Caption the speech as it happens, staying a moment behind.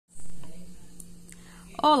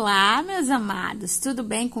Olá, meus amados, tudo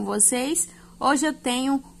bem com vocês? Hoje eu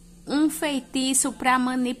tenho um feitiço para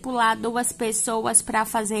manipular duas pessoas para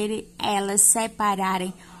fazer elas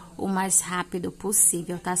separarem o mais rápido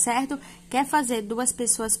possível, tá certo? Quer fazer duas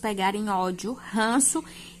pessoas pegarem ódio, ranço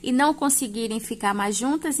e não conseguirem ficar mais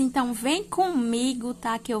juntas? Então vem comigo,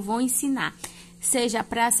 tá? Que eu vou ensinar. Seja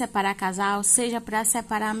para separar casal, seja para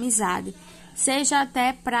separar amizade, seja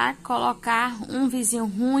até para colocar um vizinho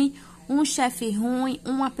ruim, um chefe ruim,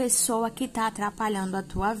 uma pessoa que tá atrapalhando a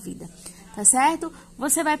tua vida, tá certo?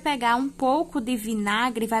 Você vai pegar um pouco de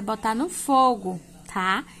vinagre e vai botar no fogo,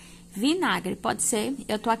 tá? Vinagre, pode ser,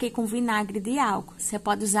 eu tô aqui com vinagre de álcool. Você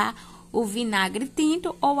pode usar o vinagre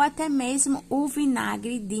tinto ou até mesmo o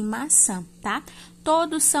vinagre de maçã, tá?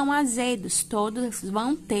 Todos são azedos, todos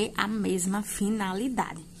vão ter a mesma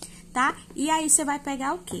finalidade, tá? E aí você vai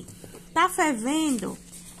pegar o quê? Tá fervendo?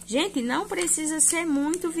 Gente, não precisa ser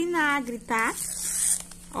muito vinagre, tá?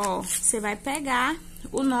 Ó, você vai pegar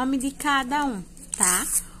o nome de cada um, tá?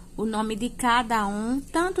 O nome de cada um,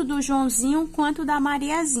 tanto do Joãozinho quanto da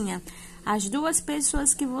Mariazinha. As duas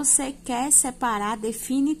pessoas que você quer separar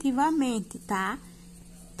definitivamente, tá?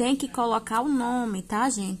 Tem que colocar o nome, tá,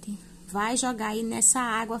 gente? Vai jogar aí nessa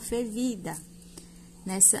água fervida.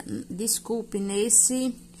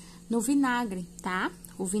 No vinagre, tá?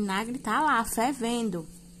 O vinagre tá lá, fervendo.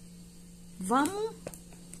 Vamos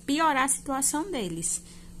piorar a situação deles.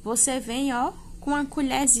 Você vem, ó, com uma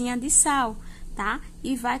colherzinha de sal, tá?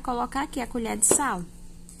 E vai colocar aqui a colher de sal,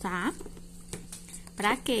 tá?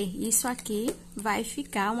 Pra quê? Isso aqui vai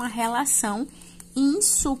ficar uma relação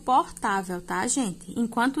insuportável, tá, gente?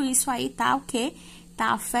 Enquanto isso aí tá o quê?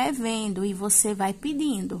 Tá fervendo e você vai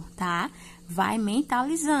pedindo, tá? Vai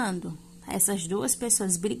mentalizando essas duas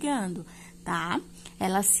pessoas brigando, tá?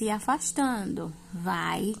 Elas se afastando,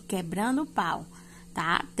 vai quebrando o pau,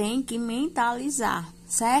 tá? Tem que mentalizar,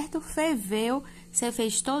 certo? Ferveu, você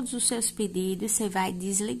fez todos os seus pedidos, você vai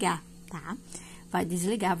desligar, tá? Vai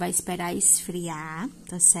desligar, vai esperar esfriar,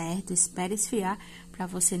 tá certo? Espera esfriar para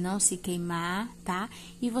você não se queimar, tá?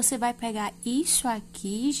 E você vai pegar isso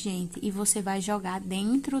aqui, gente, e você vai jogar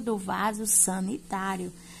dentro do vaso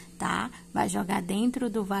sanitário, tá? Vai jogar dentro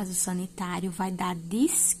do vaso sanitário, vai dar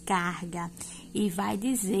descarga e vai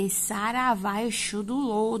dizer: Saravá, Exu do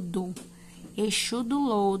Lodo. Exu do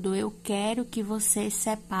Lodo, eu quero que você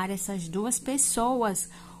separe essas duas pessoas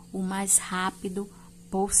o mais rápido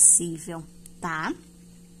possível, tá?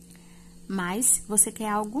 Mas você quer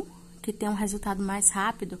algo que tenha um resultado mais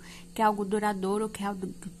rápido, quer algo duradouro, quer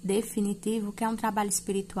algo definitivo, quer um trabalho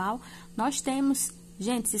espiritual? Nós temos,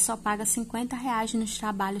 gente, se só paga R$50 nos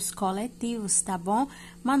trabalhos coletivos, tá bom?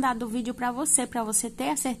 Mandado o vídeo para você ter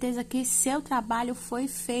a certeza que seu trabalho foi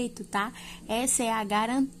feito, tá? Essa é a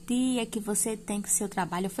garantia que você tem que seu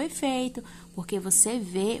trabalho foi feito, porque você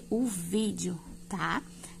vê o vídeo, tá?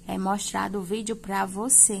 É mostrado o vídeo para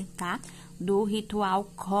você, tá? Do ritual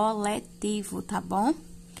coletivo, tá bom?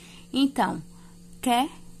 Então, quer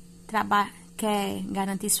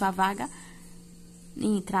garantir sua vaga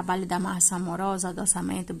em trabalho da amarração amorosa,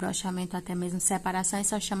 adoçamento, brochamento, até mesmo separação? É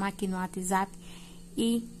só chamar aqui no WhatsApp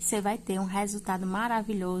e você vai ter um resultado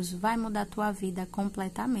maravilhoso, vai mudar a tua vida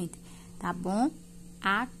completamente, tá bom?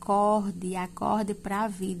 Acorde pra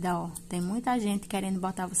vida, ó. Tem muita gente querendo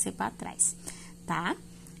botar você pra trás, tá?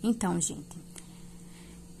 Então, gente,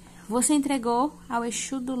 você entregou ao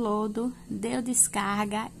Exu do Lodo, deu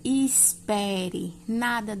descarga e espere.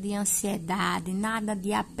 Nada de ansiedade, nada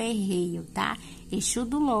de aperreio, tá? Exu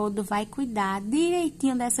do Lodo vai cuidar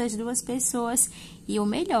direitinho dessas duas pessoas e o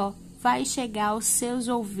melhor, vai chegar aos seus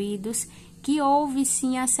ouvidos que houve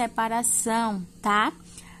sim a separação, tá?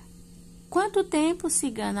 Quanto tempo,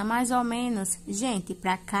 cigana? Mais ou menos? Gente,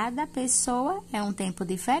 para cada pessoa é um tempo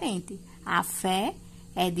diferente. A fé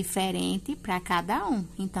é diferente para cada um.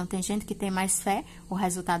 Então, tem gente que tem mais fé, o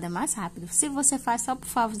resultado é mais rápido. Se você faz só por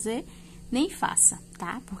fazer, nem faça,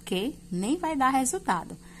 tá? Porque nem vai dar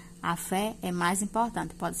resultado. A fé é mais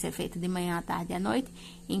importante. Pode ser feito de manhã, à tarde e à noite,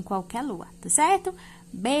 em qualquer lua, tá certo?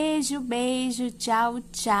 Beijo, beijo, tchau,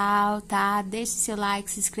 tchau, tá? Deixe seu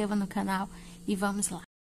like, se inscreva no canal e vamos lá.